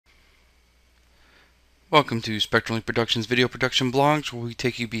Welcome to Spectral Productions video production blogs, where we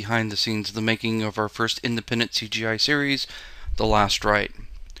take you behind the scenes of the making of our first independent CGI series, The Last Rite.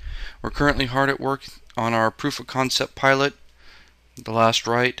 We're currently hard at work on our proof of concept pilot, The Last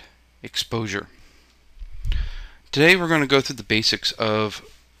Rite Exposure. Today we're going to go through the basics of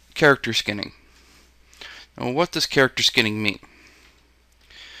character skinning. Now, what does character skinning mean?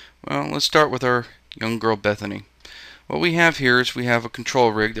 Well, let's start with our young girl Bethany. What we have here is we have a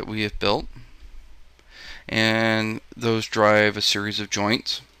control rig that we have built, and those drive a series of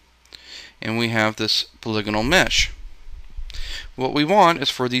joints, and we have this polygonal mesh. What we want is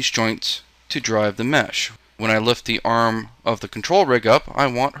for these joints to drive the mesh. When I lift the arm of the control rig up, I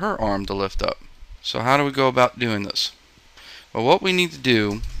want her arm to lift up. So how do we go about doing this? Well, what we need to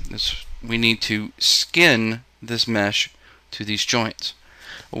do is we need to skin this mesh to these joints.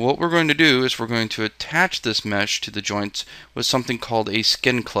 What we're going to do is we're going to attach this mesh to the joints with something called a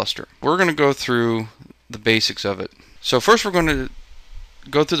skin cluster. We're going to go through the basics of it. So first we're going to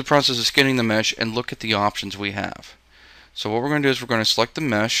go through the process of skinning the mesh and look at the options we have. So what we're going to do is we're going to select the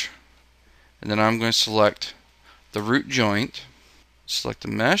mesh, and then I'm going to select the root joint, select the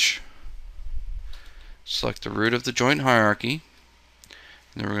mesh, select the root of the joint hierarchy,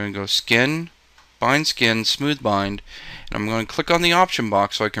 and then we're going to go skin, smooth bind, and I'm going to click on the option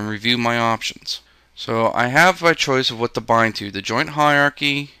box so I can review my options. So I have my choice of what to bind to: the joint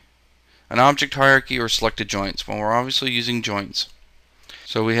hierarchy, an object hierarchy, or selected joints. Well, we're obviously using joints.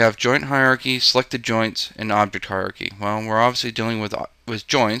 So we have joint hierarchy, selected joints, and object hierarchy. Well, we're obviously dealing with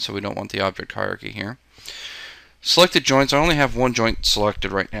joints, so we don't want the object hierarchy here. Selected joints, I only have one joint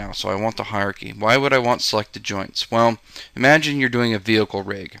selected right now, so I want the hierarchy. Why would I want selected joints? Well, imagine you're doing a vehicle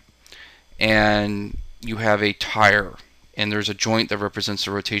rig, and you have a tire, and there's a joint that represents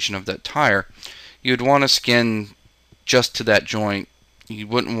the rotation of that tire. You'd want to skin just to that joint. You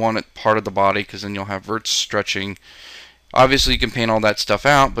wouldn't want it part of the body, because then you'll have verts stretching. Obviously you can paint all that stuff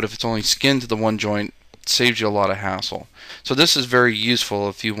out, but if it's only skinned to the one joint, it saves you a lot of hassle. So this is very useful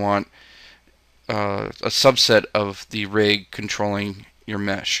if you want a subset of the rig controlling your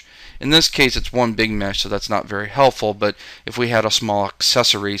mesh. In this case it's one big mesh, so that's not very helpful, but if we had a small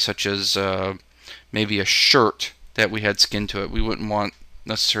accessory such as maybe a shirt that we had skinned to it, we wouldn't want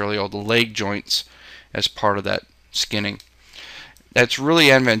necessarily all the leg joints as part of that skinning. That's really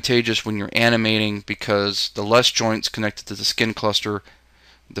advantageous when you're animating, because the less joints connected to the skin cluster,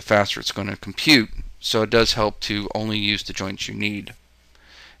 the faster it's going to compute. So it does help to only use the joints you need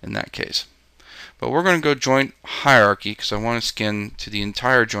in that case. But we're going to go joint hierarchy because I want to skin to the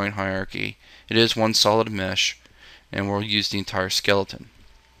entire joint hierarchy. It is one solid mesh, and we'll use the entire skeleton.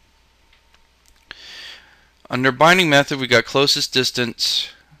 Under binding method, we got closest distance,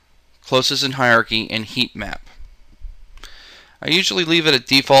 closest in hierarchy, and heat map. I usually leave it at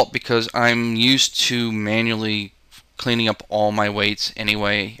default because I'm used to manually cleaning up all my weights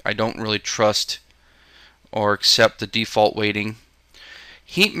anyway. I don't really trust or accept the default weighting.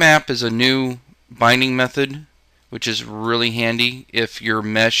 Heat map is a new binding method, which is really handy if your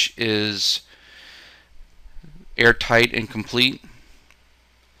mesh is airtight and complete.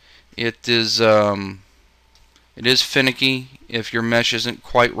 It is finicky. If your mesh isn't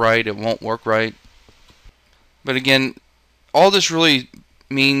quite right, it won't work right. But again, all this really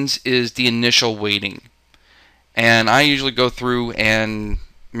means is the initial weighting, and I usually go through and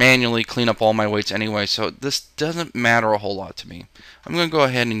manually clean up all my weights anyway, so this doesn't matter a whole lot to me. I'm going to go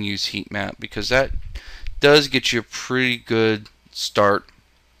ahead and use heat map because that does get you a pretty good start,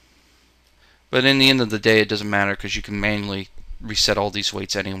 but in the end of the day it doesn't matter because you can manually reset all these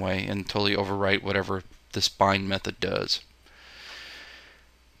weights anyway and totally overwrite whatever this bind method does.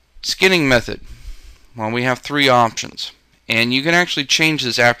 Skinning method. Well, we have three options. And you can actually change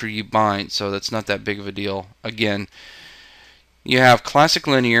this after you bind, so that's not that big of a deal. Again, you have classic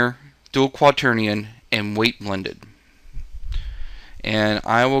linear, dual quaternion, and weight blended. And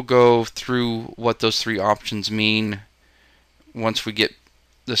I will go through what those three options mean once we get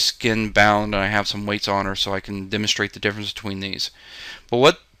the skin bound and I have some weights on her, so I can demonstrate the difference between these. But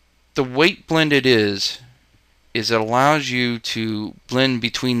what the weight blended is it allows you to blend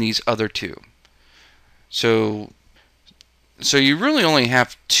between these other two. So you really only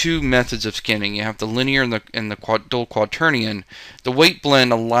have two methods of skinning. You have the linear and the dual quaternion. The weight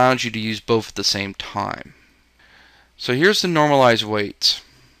blend allows you to use both at the same time. So here's the normalized weights.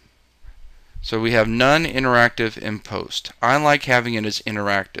 So we have none, interactive, and post. I like having it as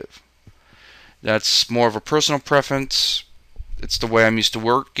interactive. That's more of a personal preference. It's the way I'm used to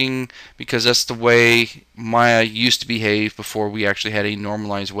working because that's the way Maya used to behave before we actually had a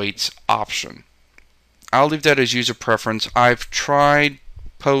normalized weights option. I'll leave that as user preference. I've tried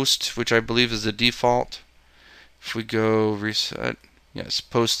post, which I believe is the default. If we go reset, yes,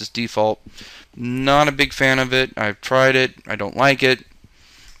 post is default. Not a big fan of it. I've tried it. I don't like it,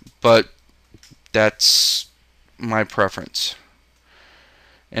 but that's my preference.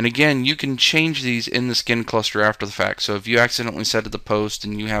 And again, you can change these in the skin cluster after the fact. So if you accidentally set it to post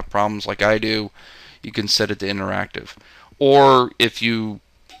and you have problems like I do, you can set it to interactive. Or if you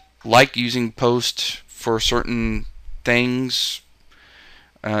like using post for certain things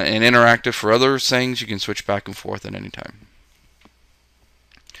and interactive for other things, you can switch back and forth at any time.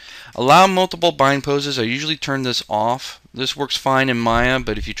 Allow multiple bind poses. I usually turn this off. This works fine in Maya,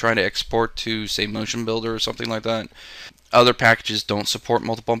 but if you try to export to, say, Motion Builder or something like that, other packages don't support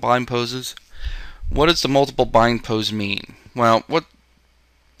multiple bind poses. What does the multiple bind pose mean? Well,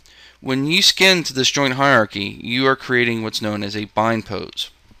 when you skin to this joint hierarchy, you are creating what's known as a bind pose.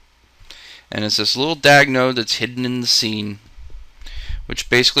 And it's this little DAG node that's hidden in the scene, which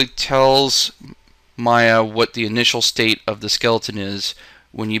basically tells Maya what the initial state of the skeleton is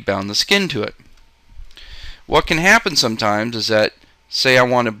when you bound the skin to it. What can happen sometimes is that, say I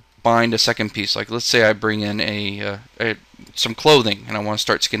want to bind a second piece, like let's say I bring in some clothing and I want to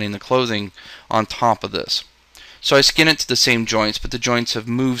start skinning the clothing on top of this. So I skin it to the same joints, but the joints have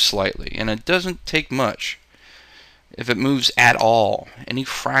moved slightly, and it doesn't take much. If it moves at all, any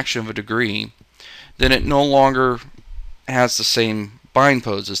fraction of a degree, then it no longer has the same bind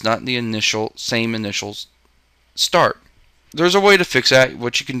pose. It's not the same initial start. There's a way to fix that.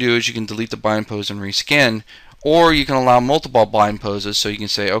 What you can do is you can delete the bind pose and reskin, or you can allow multiple bind poses. So you can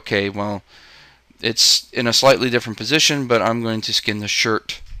say, okay, well, it's in a slightly different position, but I'm going to skin the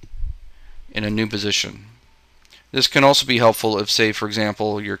shirt in a new position. This can also be helpful if, say, for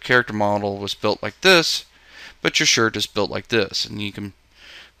example, your character model was built like this, but your shirt is built like this, and you can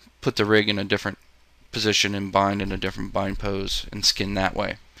put the rig in a different position and bind in a different bind pose and skin that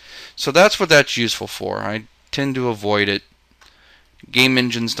way. So that's what that's useful for. I tend to avoid it. Game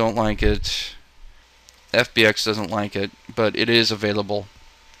engines don't like it. FBX doesn't like it, but it is available.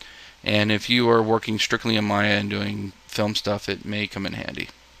 And if you are working strictly in Maya and doing film stuff, it may come in handy.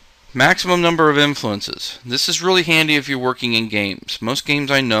 Maximum number of influences. This is really handy if you're working in games. Most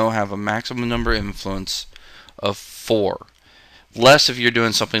games I know have a maximum number of influence of 4. Less if you're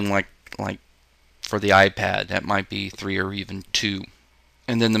doing something like for the iPad. That might be 3 or even 2.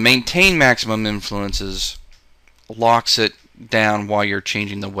 And then the maintain maximum influences locks it down while you're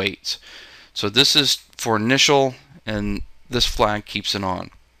changing the weights. So this is for initial, and this flag keeps it on.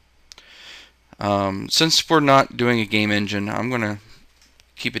 Since we're not doing a game engine, I'm going to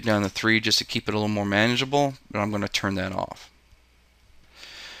keep it down to 3 just to keep it a little more manageable, but I'm going to turn that off.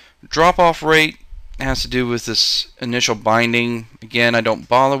 Drop off rate has to do with this initial binding. Again, I don't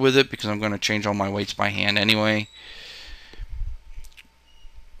bother with it because I'm going to change all my weights by hand anyway.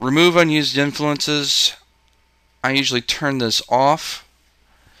 Remove unused influences. I usually turn this off.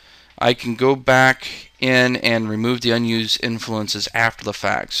 I can go back in and remove the unused influences after the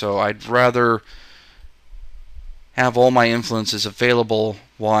fact. So I'd rather have all my influences available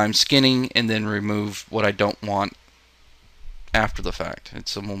while I'm skinning and then remove what I don't want after the fact.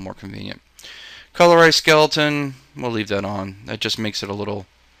 It's a little more convenient. Colorize skeleton, we'll leave that on. That just makes it a little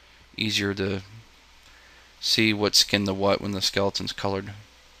easier to see what skin to what when the skeleton's colored.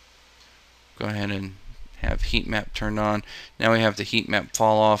 Go ahead and have heat map turned on. Now we have the heat map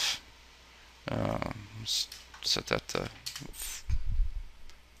fall off. Set that to let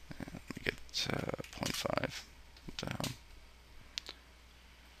me get 0.5. What the hell?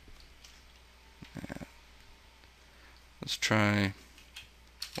 Yeah. Let's try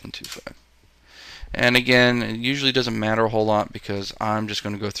 125. And again, it usually doesn't matter a whole lot because I'm just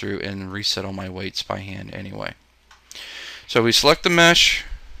going to go through and reset all my weights by hand anyway. So we select the mesh,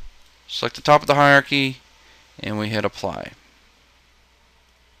 select the top of the hierarchy, and we hit apply.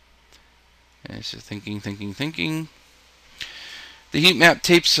 And so thinking. The heat map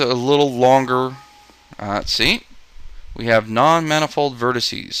takes a little longer. Let's see. We have non-manifold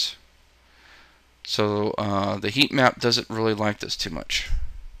vertices. So the heat map doesn't really like this too much.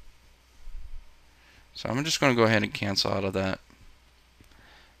 So I'm just going to go ahead and cancel out of that.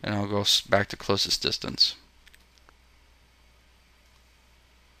 And I'll go back to closest distance.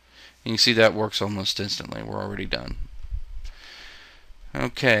 And you see that works almost instantly. We're already done.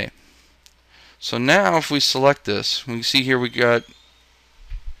 Okay. So now if we select this, we can see here we got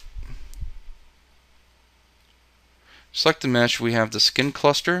select the mesh, we have the skin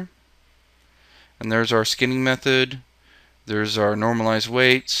cluster, and there's our skinning method, there's our normalized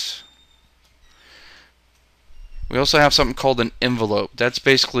weights. We also have something called an envelope. That's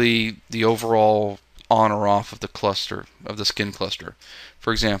basically the overall on or off of the cluster, of the skin cluster.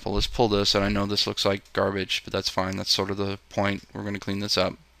 For example, let's pull this, and I know this looks like garbage, but that's fine. That's sort of the point. We're going to clean this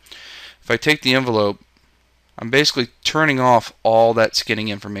up. If I take the envelope, I'm basically turning off all that skinning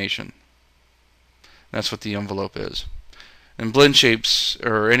information. That's what the envelope is. And blend shapes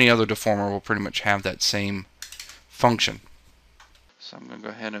or any other deformer will pretty much have that same function. So I'm going to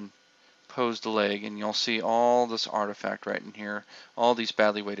go ahead and pose the leg, and you'll see all this artifact right in here, all these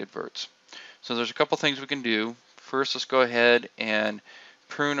badly weighted verts. So there's a couple things we can do. First, let's go ahead and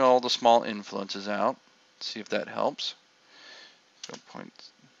prune all the small influences out. See if that helps.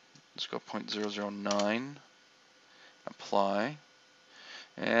 Let's go 0.009. Apply.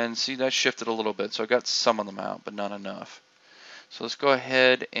 And see, that shifted a little bit, so I got some of them out, but not enough. So let's go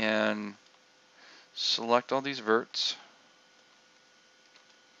ahead and select all these verts.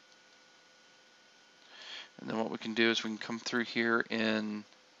 And then what we can do is we can come through here in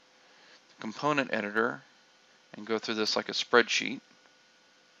the component editor and go through this like a spreadsheet.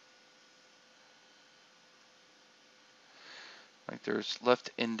 Like there's left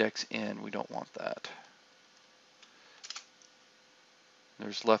index in, we don't want that.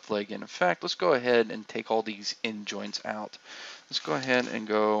 There's left leg in. In fact, let's go ahead and take all these in joints out. Let's go ahead and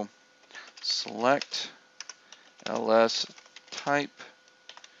go select ls type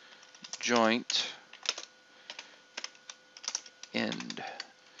joint end.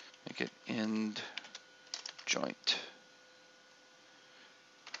 Make it end joint.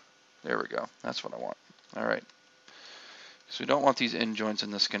 There we go. That's what I want. All right. So we don't want these end joints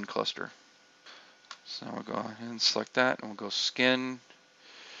in the skin cluster. So we'll go ahead and select that, and we'll go skin,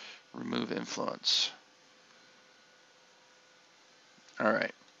 remove influence. All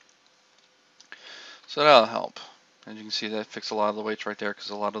right. So that'll help. As you can see, that fixed a lot of the weights right there because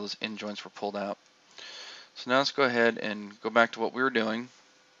a lot of those end joints were pulled out. So now let's go ahead and go back to what we were doing.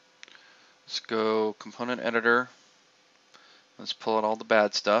 Let's go component editor. Let's pull out all the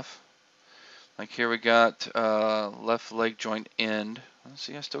bad stuff. Like here we got left leg joint end. Let's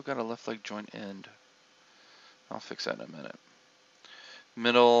see, I still got a left leg joint end. I'll fix that in a minute.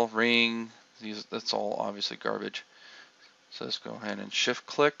 Middle, ring, that's all obviously garbage. So let's go ahead and shift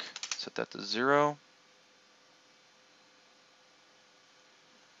click, set that to 0.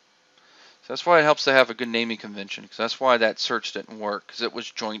 So that's why it helps to have a good naming convention, because that's why that search didn't work, because it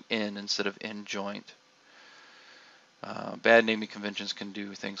was joint in instead of end joint. Bad naming conventions can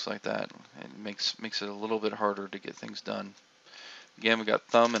do things like that. It makes it a little bit harder to get things done. Again, we got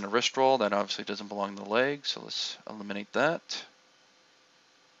thumb and a wrist roll. That obviously doesn't belong to the leg, so let's eliminate that.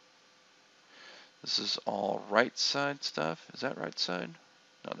 This is all right side stuff. Is that right side?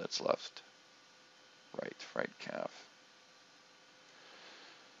 No, that's left. Right calf.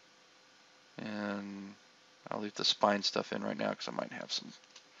 And I'll leave the spine stuff in right now because I might have some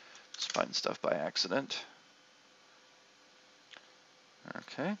spine stuff by accident.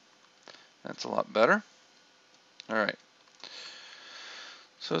 Okay, that's a lot better. All right.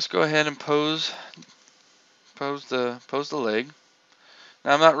 So let's go ahead and pose the leg.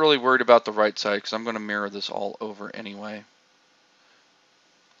 Now I'm not really worried about the right side because I'm going to mirror this all over anyway.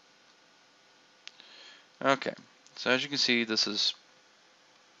 Okay, so as you can see, this is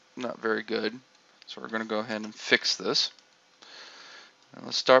not very good. So we're going to go ahead and fix this. Now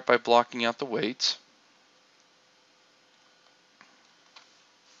let's start by blocking out the weights.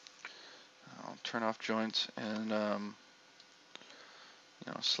 I'll turn off joints and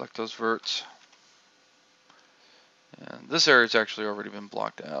select those verts. And this area has actually already been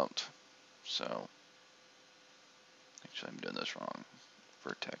blocked out. So actually I'm doing this wrong.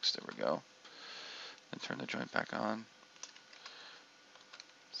 Vertex, there we go. And turn the joint back on.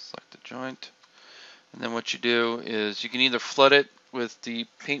 Select the joint. And then what you do is you can either flood it with the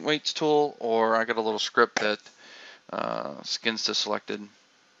paint weights tool, or I got a little script that skins to selected.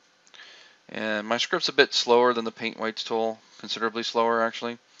 And my script's a bit slower than the paint weights tool, considerably slower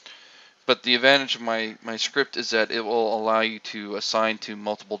actually. But the advantage of my script is that it will allow you to assign to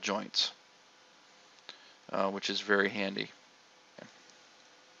multiple joints, which is very handy.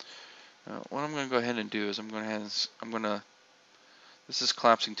 What I'm going to go ahead and do is this is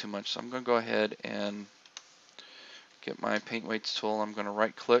collapsing too much, so I'm going to go ahead and get my paint weights tool. I'm going to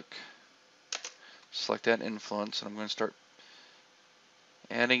right click, select that influence, and I'm going to start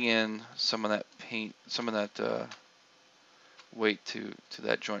adding in some of that paint, weight to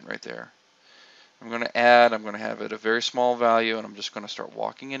that joint right there. I'm going to have it a very small value, and I'm just going to start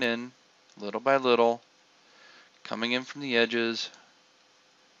walking it in little by little, coming in from the edges.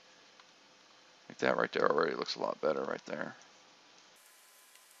 Like that right there already looks a lot better right there.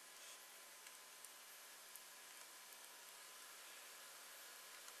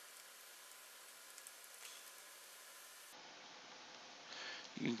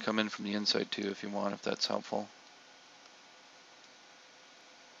 come in from the inside too if you want, if that's helpful.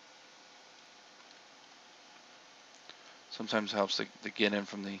 Sometimes it helps to get in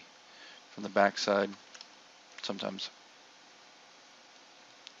from the back side. Sometimes.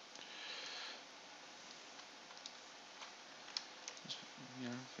 You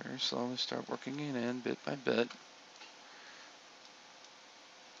know, very slowly start working it in bit by bit.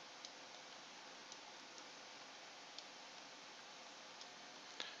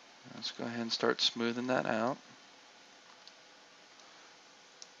 Let's go ahead and start smoothing that out.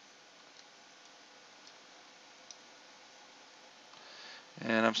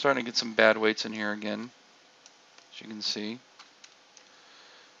 And I'm starting to get some bad weights in here again, as you can see.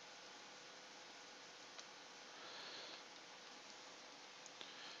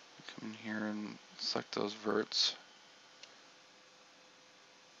 Come in here and select those verts.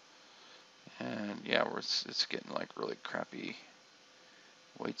 And yeah, it's getting like really crappy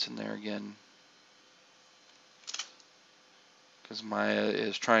weights in there again, because Maya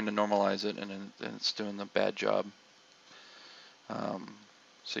is trying to normalize it and it's doing the bad job.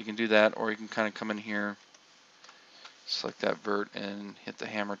 So you can do that, or you can kind of come in here, select that vert and hit the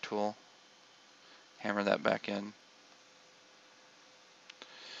hammer tool, hammer that back in.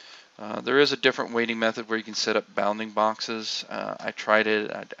 There is a different weighting method where you can set up bounding boxes. I tried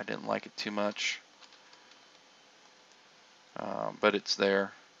it, I didn't like it too much, but it's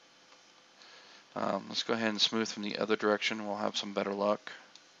there. Let's go ahead and smooth from the other direction. We'll have some better luck,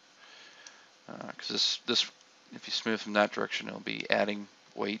 because this, if you smooth from that direction, it'll be adding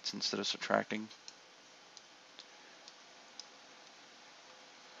weights instead of subtracting.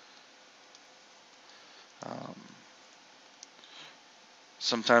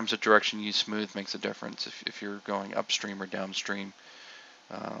 Sometimes the direction you smooth makes a difference if you're going upstream or downstream.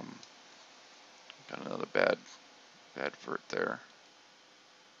 Got another bad vert there.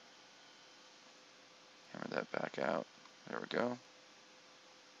 Hammer that back out. There we go.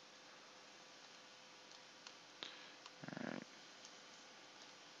 Alright.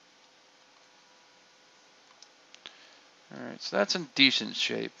 Alright, so that's in decent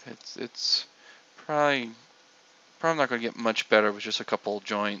shape. It's probably not going to get much better with just a couple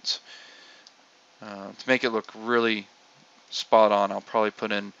joints. To make it look really spot on, I'll probably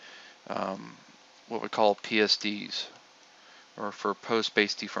put in what we call PSDs, or for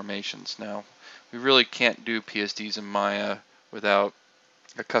post-base deformations. Now, we really can't do PSDs in Maya without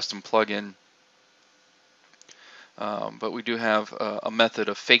a custom plugin, but we do have a method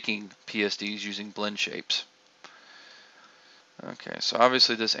of faking PSDs using blend shapes. Okay, so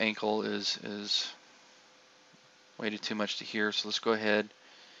obviously this ankle is weighted too much to here, so let's go ahead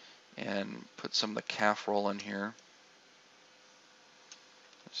and put some of the calf roll in here.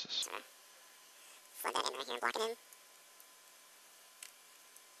 Let's just flood that in right here and block it in.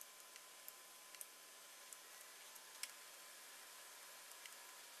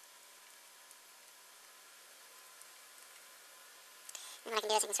 And what I can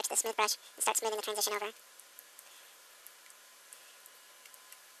do is I can switch to the smooth brush and start smoothing the transition over.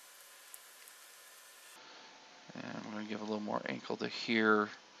 And I'm going to give a little more ankle to here.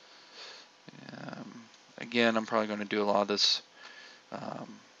 Again, I'm probably going to do a lot of this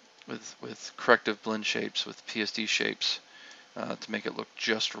with corrective blend shapes, with PSD shapes, to make it look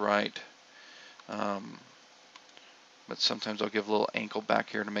just right. But sometimes I'll give a little ankle back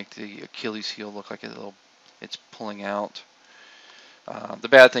here to make the Achilles heel look like it's pulling out. The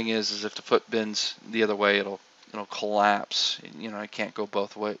bad thing is if the foot bends the other way, it'll collapse. You know, I can't go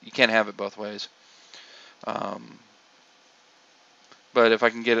both ways. You can't have it both ways. But if I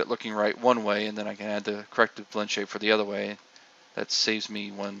can get it looking right one way, and then I can add the corrective blend shape for the other way, that saves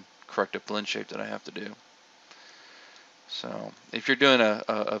me one corrective blend shape that I have to do. So if you're doing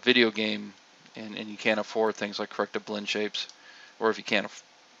a video game and you can't afford things like corrective blend shapes, or if you can't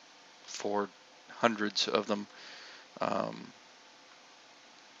afford hundreds of them, you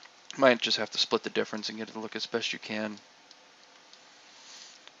might just have to split the difference and get it to look as best you can.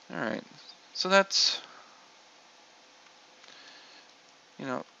 Alright, so that's, you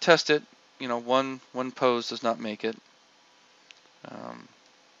know, test it. You know, one pose does not make it.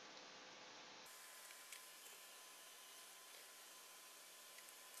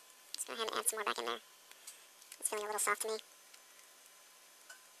 Let's go ahead and add some more back in there. It's feeling a little soft to me.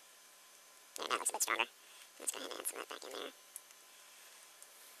 Yeah, that looks a bit stronger. Let's go ahead and add some of that back in there.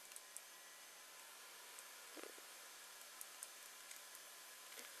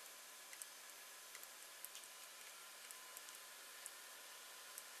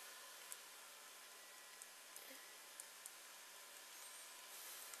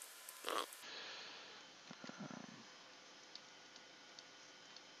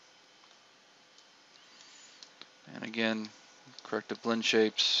 Again, corrective blend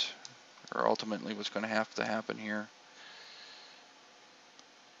shapes are ultimately what's going to have to happen here.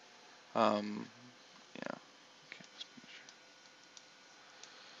 Yeah. Okay,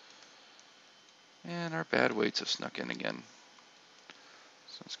 and our bad weights have snuck in again.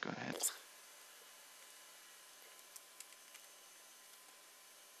 So let's go ahead.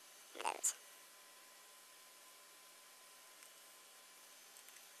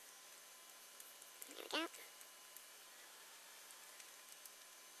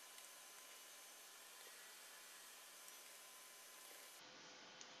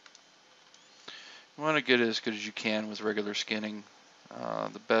 You want to get it as good as you can with regular skinning.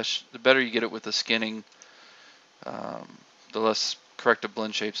 The better you get it with the skinning, the less corrective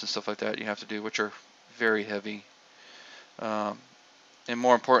blend shapes and stuff like that you have to do, which are very heavy. And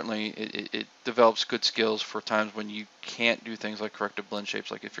more importantly, it develops good skills for times when you can't do things like corrective blend shapes,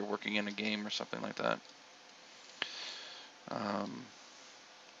 like if you're working in a game or something like that.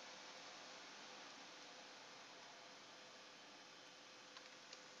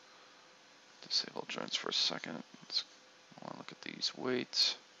 Disable joints for a second. I want to look at these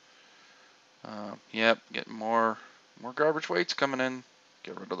weights. Yep, getting more garbage weights coming in.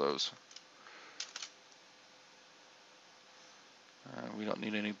 Get rid of those. We don't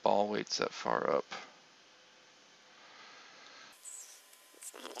need any ball weights that far up.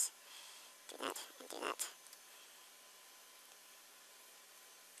 Just do that and do that.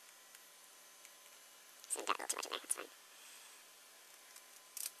 So we've got a little too much in there, that's fine.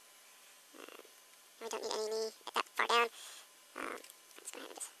 We don't need any knee that far down. Let's go ahead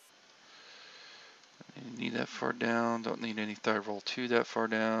and just... Need that far down, don't need any thigh roll 2 that far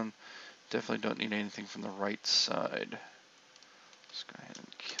down. Definitely don't need anything from the right side. Let's go ahead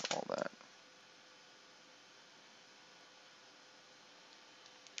and kill all that.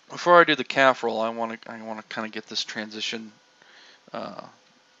 Before I do the calf roll, I want to kind of get this transition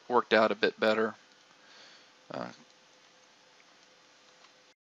worked out a bit better.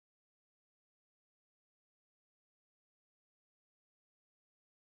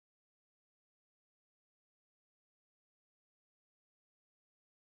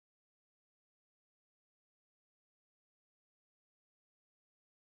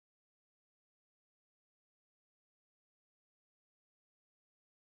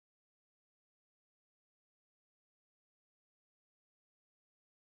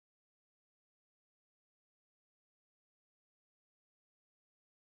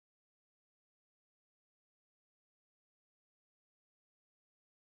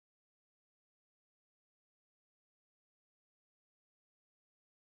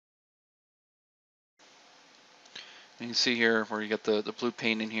 You can see here where you get the blue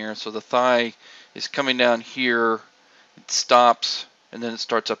paint in here. So the thigh is coming down here, it stops, and then it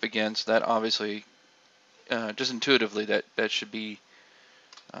starts up again. So that obviously, just intuitively, that should be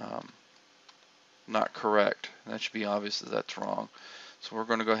not correct. That should be obvious that that's wrong. So we're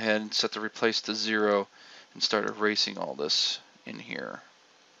going to go ahead and set the replace to 0 and start erasing all this in here.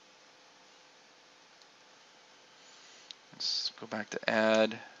 Let's go back to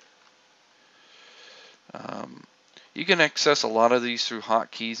add. You can access a lot of these through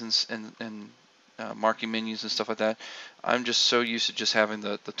hotkeys and marking menus and stuff like that. I'm just so used to just having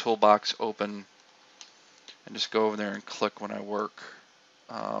the toolbox open and just go over there and click when I work.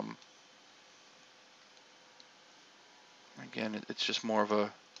 Again, it's just more of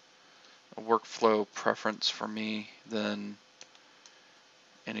a workflow preference for me than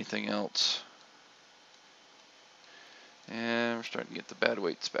anything else. And we're starting to get the bad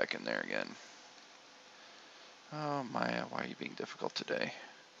weights back in there again. Oh Maya, why are you being difficult today?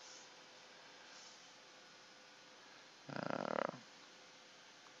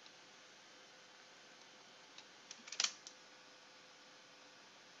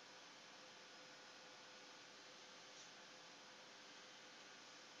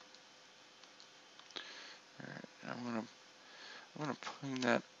 I'm gonna clean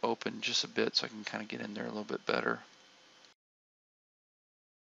that open just a bit so I can kind of get in there a little bit better.